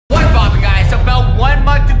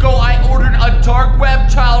dark web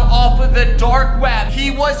child off of the dark web.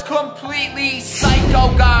 He was completely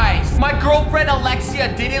psycho, guys. My girlfriend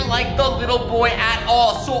Alexia didn't like the little boy at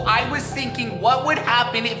all, so I was thinking what would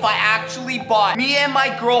happen if I actually bought me and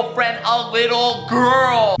my girlfriend a little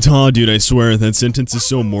girl. Oh, dude, I swear that sentence is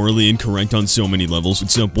so morally incorrect on so many levels.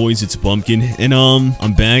 What's up, boys? It's Bumpkin, and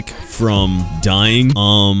I'm back from dying.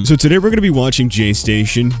 So today we're gonna be watching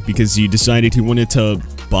Jaystation because he decided he wanted to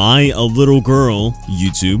buy a little girl.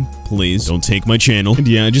 YouTube, please don't take my channel. And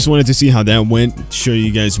yeah, I just wanted to see how that went, show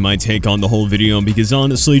you guys my take on the whole video, because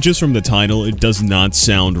honestly, just from the title, it does not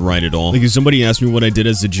sound right at all. Like, if somebody asked me what I did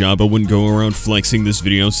as a job, I wouldn't go around flexing this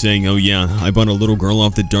video saying, oh yeah, I bought a little girl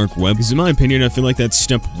off the dark web, because in my opinion, I feel like that's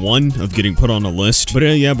step one of getting put on a list. But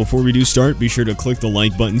yeah, before we do start, be sure to click the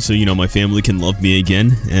like button so, you know, my family can love me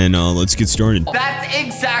again, and let's get started. That's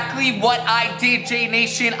exactly what I did,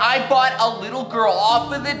 Jaynation. I bought a little girl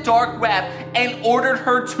off of the dark web and ordered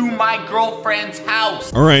her to my girlfriend's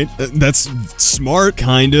house. Alright, that's smart,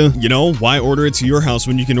 kinda. You know, why order it to your house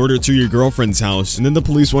when you can order it to your girlfriend's house? And then the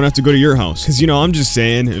police won't have to go to your house. Because, you know, I'm just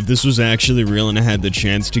saying, if this was actually real and I had the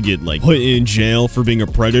chance to get, like, put in jail for being a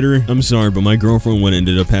predator, I'm sorry, but my girlfriend would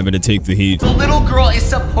ended up having to take the heat. The little girl is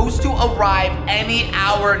supposed to arrive any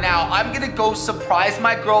hour now. I'm gonna go surprise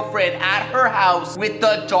my girlfriend at her house with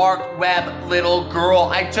the dark web little girl.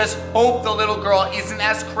 I just hope the little girl isn't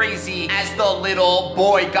as crazy as the little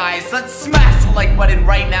boy, guys. Let's smash the like button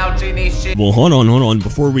right now, Jaynation. Well, hold on.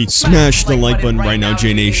 Before we smash the like button right now,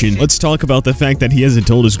 Jaynation, let's talk about the fact that he hasn't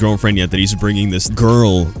told his girlfriend yet that he's bringing this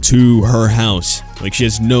girl to her house. Like, she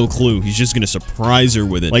has no clue. He's just gonna surprise her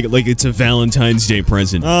with it. Like it's a Valentine's Day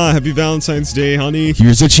present. Happy Valentine's Day, honey.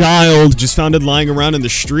 Here's a child. Just found it lying around in the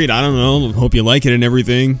street. I don't know. Hope you like it and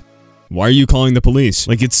everything. Why are you calling the police?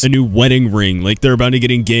 Like, it's a new wedding ring. Like, they're about to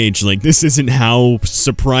get engaged. Like, this isn't how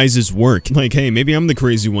surprises work. Like, hey, maybe I'm the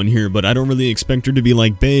crazy one here, but I don't really expect her to be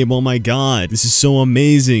like, babe, oh my god, this is so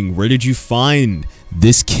amazing. Where did you find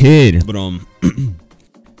this kid? But,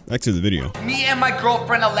 back to the video. Me and my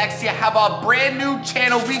girlfriend Alexia have a brand new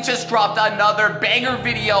channel. We just dropped another banger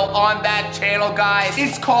video on that channel, guys.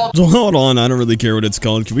 It's called... So hold on, I don't really care what it's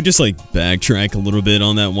called. Can we just, like, backtrack a little bit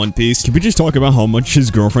on that one piece? Can we just talk about how much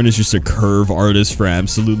his girlfriend is just a curve artist for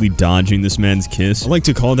absolutely dodging this man's kiss? I like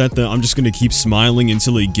to call that the I'm just gonna keep smiling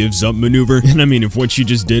until he gives up maneuver. And I mean, if what she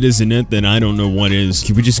just did isn't it, then I don't know what is.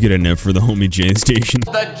 Can we just get an F for the homie Jaystation?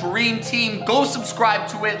 The Dream Team. Go subscribe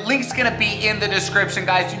to it. Link's gonna be in the description,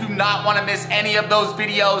 guys. You do not want to miss any of those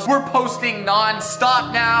videos. We're posting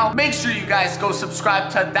non-stop now. Make sure you guys go subscribe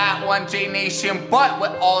to that one, Jaynation. But with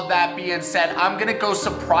all that being said, I'm gonna go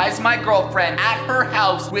surprise my girlfriend at her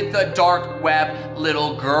house with the dark web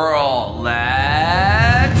little girl.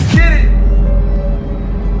 Let's get it.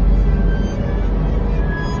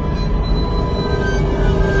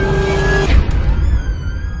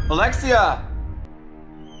 Alexia.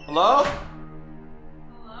 Hello?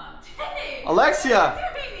 Hey, Alexia. what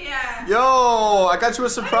are you doing here? Yo, I got you a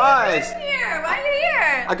surprise. Why are you here? Why are you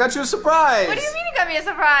here? I got you a surprise. What do you mean you got me a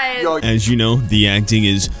surprise? Yo, As you know, the acting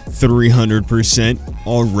is 300%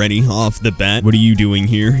 already off the bat. What are you doing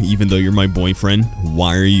here, even though you're my boyfriend?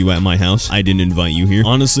 Why are you at my house? I didn't invite you here.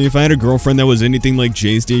 Honestly, if I had a girlfriend that was anything like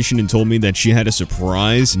Jaystation and told me that she had a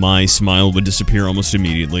surprise, my smile would disappear almost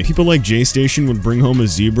immediately. People like Jaystation would bring home a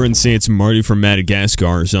zebra and say it's Marty from Madagascar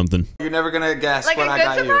or something. you're never gonna guess Like what a I good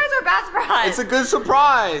got surprise you. or a bad surprise? It's a good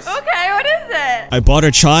surprise. Okay, what is it? I bought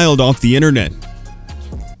a child off the internet.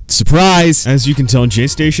 Surprise! As you can tell,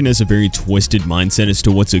 Jaystation has a very twisted mindset as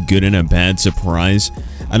to what's a good and a bad surprise.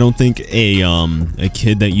 I don't think a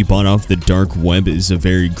kid that you bought off the dark web is a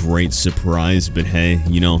very great surprise, but hey,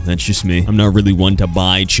 you know, that's just me. I'm not really one to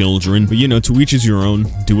buy children, but you know, to each is your own.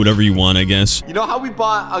 Do whatever you want, I guess. You know how we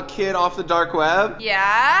bought a kid off the dark web?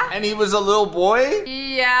 Yeah? And he was a little boy?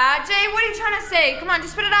 Yeah, Jay, what are you trying to say? Come on,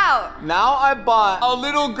 just spit it out. Now I bought a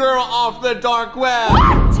little girl off the dark web.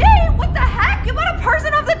 What? Jay, what the heck? You bought a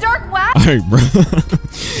person off the dark web? Alright, bro.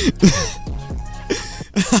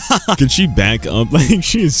 Can she back up? Like,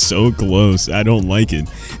 she is so close. I don't like it.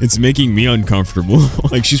 It's making me uncomfortable.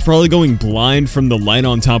 Like, she's probably going blind from the light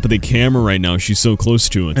on top of the camera right now. She's so close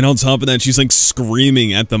to it. And on top of that, she's like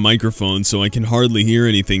screaming at the microphone, so I can hardly hear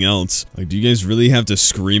anything else. Like, do you guys really have to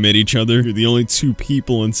scream at each other? You're the only two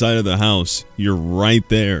people inside of the house. You're right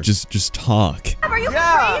there. Just talk. Are you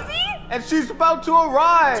crazy? And she's about to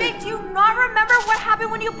arrive. Jake, do you not remember what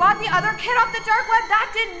happened when you bought the other kid off the dark web?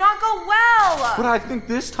 That did not go well. But I think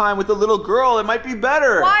this time with the little girl, it might be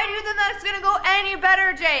better. Why do you think that's gonna go any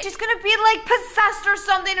better, Jake? She's gonna be like possessed or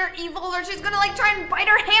something or evil, or she's gonna like try and bite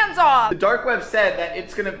her hands off. The dark web said that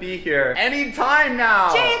it's gonna be here anytime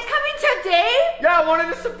now. Jay, it's coming today? Yeah, I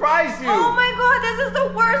wanted to surprise you. Oh my god, this is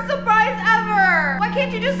the worst surprise ever. Why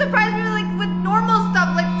can't you just surprise me like with normal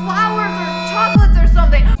stuff like flowers or chocolates or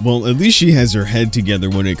something? Well, at least she has her head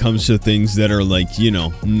together when it comes to things that are like, you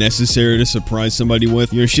know, necessary to surprise somebody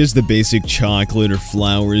with. You know, she has the basic chocolate or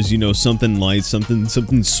flowers, you know, something light, something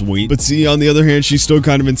sweet. But see, on the other hand, she's still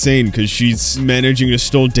kind of insane because she's managing to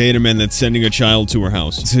still date a man that's sending a child to her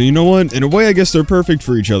house. So you know what? In a way, I guess they're perfect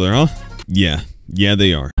for each other, huh? Yeah,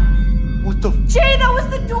 they are. What the? Jay, that was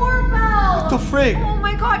the doorbell. What the frig? Oh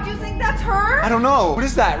my god, do you think that's her? I don't know. What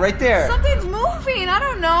is that right there? Something's moving. I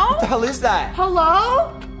don't know. What the hell is that?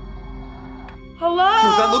 Hello? Hello?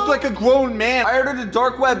 Dude, that looked like a grown man. I ordered a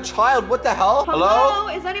dark web child. What the hell? Hello?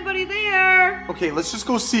 Is anybody there? Okay, let's just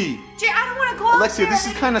go see. Jay, I don't want to go Alexia, out there. this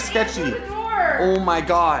is kind of sketchy. The door. Oh my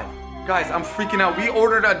god. Guys, I'm freaking out. We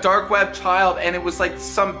ordered a dark web child and it was like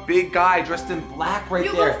some big guy dressed in black right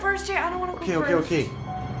there. You go first, Jay. I don't want to go first. Okay.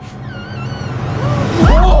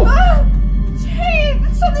 Whoa! Jay,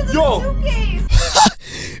 something's in the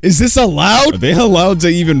suitcase. Is this allowed? Are they allowed to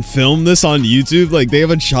even film this on YouTube? Like, they have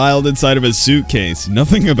a child inside of a suitcase.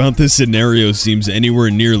 Nothing about this scenario seems anywhere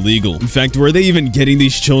near legal. In fact, where are they even getting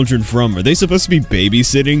these children from? Are they supposed to be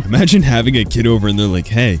babysitting? Imagine having a kid over and they're like,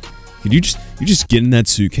 hey, could you just get in that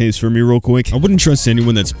suitcase for me real quick? I wouldn't trust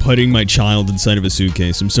anyone that's putting my child inside of a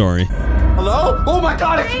suitcase. I'm sorry. Hello? Oh my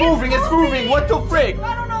god, it's moving. What the frick?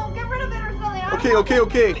 I don't know. Get rid of it or something.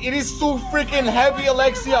 Okay. It is so freaking heavy,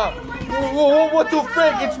 Alexia. Whoa, what the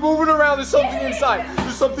frick? It's moving around. There's something inside.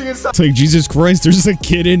 It's like, Jesus Christ, there's a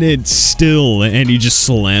kid in it still, and he just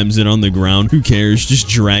slams it on the ground. Who cares? Just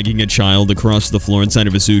dragging a child across the floor inside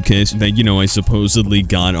of a suitcase that, you know, I supposedly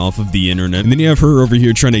got off of the internet. And then you have her over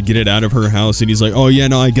here trying to get it out of her house, and he's like, oh yeah,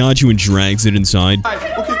 no, I got you, and drags it inside.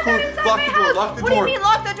 Okay, cool. Lock the door. What do you mean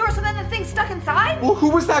lock the door so then the thing's stuck inside? Well, who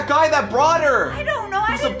was that guy that brought her? I don't know.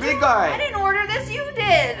 He's a big guy. I didn't order this. You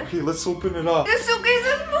did. Okay, let's open it up. This suitcase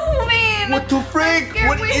is moving. What the frick?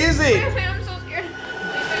 What is it? Wait, I'm so scared.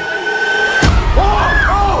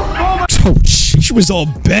 Oh my. Oh, she was all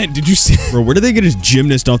bent. Did you see? Bro, where did they get a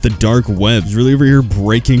gymnast off the dark web? She's really over here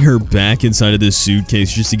breaking her back inside of this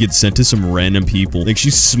suitcase just to get sent to some random people. Like,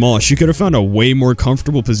 she's small. She could have found a way more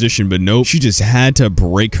comfortable position, but nope. She just had to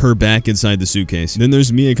break her back inside the suitcase. Then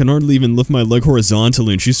there's me. I can hardly even lift my leg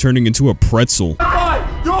horizontally, and she's turning into a pretzel.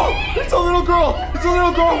 God, yo, it's a little girl.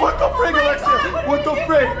 What the frick, Alexia? What the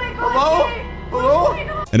frick? Hello?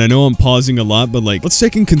 And I know I'm pausing a lot, but like, let's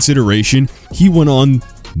take in consideration, he went on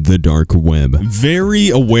the dark web, very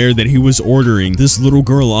aware that he was ordering this little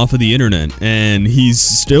girl off of the internet, and he's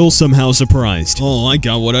still somehow surprised. Oh, I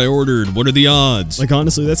got what I ordered. What are the odds? Like,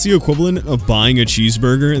 honestly, that's the equivalent of buying a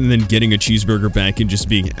cheeseburger and then getting a cheeseburger back and just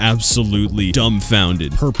being absolutely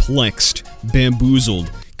dumbfounded, perplexed,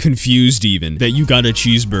 bamboozled, confused even, that you got a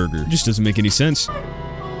cheeseburger. It just doesn't make any sense.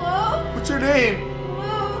 Hello? What's your name?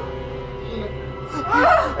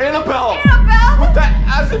 Hello? Annabelle. What that?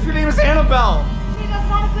 As if your name is Annabelle. That's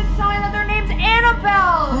not a good sign that their name's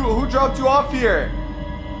Annabelle. Who dropped you off here?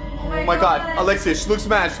 Oh my god. Alexia, she looks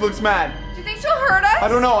mad. Do you think she'll hurt us? I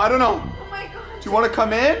don't know. Oh my god. Do you want to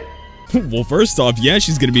come in? Well, first off, yeah,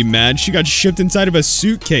 she's gonna be mad. She got shipped inside of a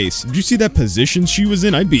suitcase. Did you see that position she was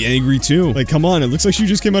in? I'd be angry too. Like, come on, it looks like she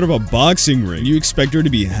just came out of a boxing ring. You expect her to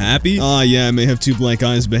be happy? Ah, yeah, I may have two black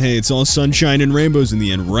eyes, but hey, it's all sunshine and rainbows in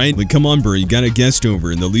the end, right? Like, come on, bro, you got a guest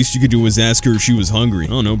over, and the least you could do was ask her if she was hungry. I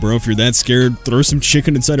don't know, bro, if you're that scared, throw some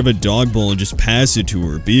chicken inside of a dog bowl and just pass it to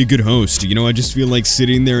her. Be a good host. You know, I just feel like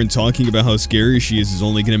sitting there and talking about how scary she is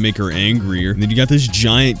only gonna make her angrier. And then you got this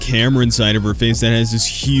giant camera inside of her face that has this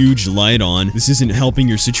huge light on. This isn't helping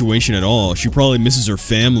your situation at all. She probably misses her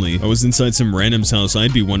family. I was inside some random's house.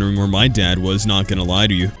 I'd be wondering where my dad was, not gonna lie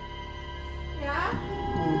to you. Yeah?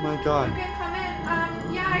 Oh my god. You can come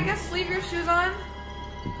in. Yeah, I guess leave your shoes on.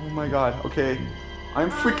 Oh my god. Okay. I'm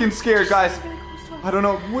freaking scared, guys. I don't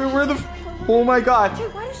know. Where the... Oh my god.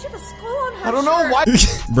 Dude, why does she have a skull on her I don't know why.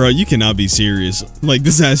 Bro, you cannot be serious. Like,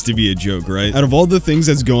 this has to be a joke, right? Out of all the things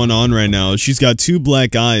that's going on right now, she's got two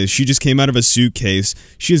black eyes. She just came out of a suitcase.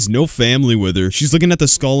 She has no family with her. She's looking at the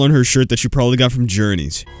skull on her shirt that she probably got from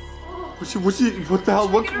Journeys. What the hell?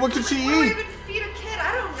 What could she eat? Even feed a kid?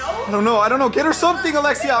 I don't know. I don't know. Get her something,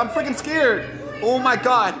 Alexia. I'm freaking scared. Oh my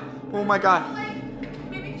god. Oh my god. Like,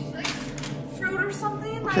 maybe just like fruit or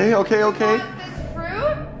something. Okay. Like, this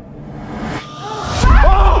fruit?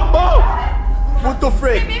 Oh! What the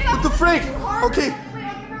frick? What the frick? Okay. Wait,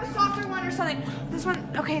 I'll give her a softer one or something. This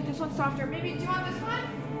one, okay, this one's softer. Maybe, do you want this one?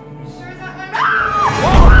 You sure is that one?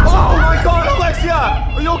 Oh my god, Alexia!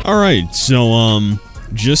 Are you okay? Alright, so,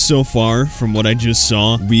 just so far from what I just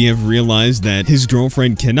saw, we have realized that his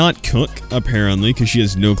girlfriend cannot cook, apparently, because she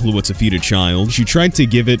has no clue what to feed a child. She tried to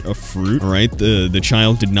give it a fruit, alright? The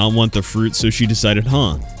child did not want the fruit, so she decided,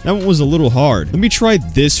 that one was a little hard. Let me try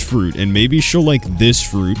this fruit, and maybe she'll like this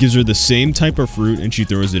fruit. Gives her the same type of fruit, and she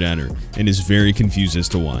throws it at her, and is very confused as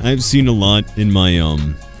to why. I've seen a lot in my,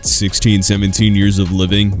 16, 17 years of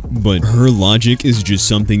living, but her logic is just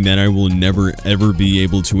something that I will never ever be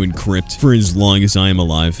able to encrypt for as long as I am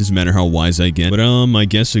alive, no matter how wise I get. But I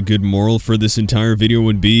guess a good moral for this entire video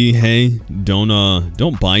would be, hey,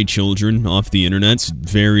 don't buy children off the internet. It's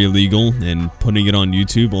very illegal, and putting it on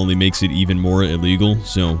YouTube only makes it even more illegal,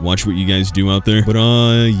 so watch what you guys do out there. But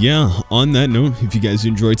yeah, on that note, if you guys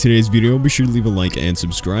enjoyed today's video, be sure to leave a like and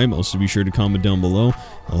subscribe. Also be sure to comment down below.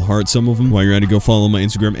 I'll heart some of them. While you're at it, go follow my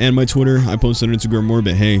Instagram and my Twitter. I post on Instagram more,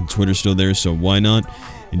 but hey, Twitter's still there, so why not?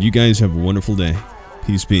 And you guys have a wonderful day.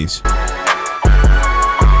 Peace, peace.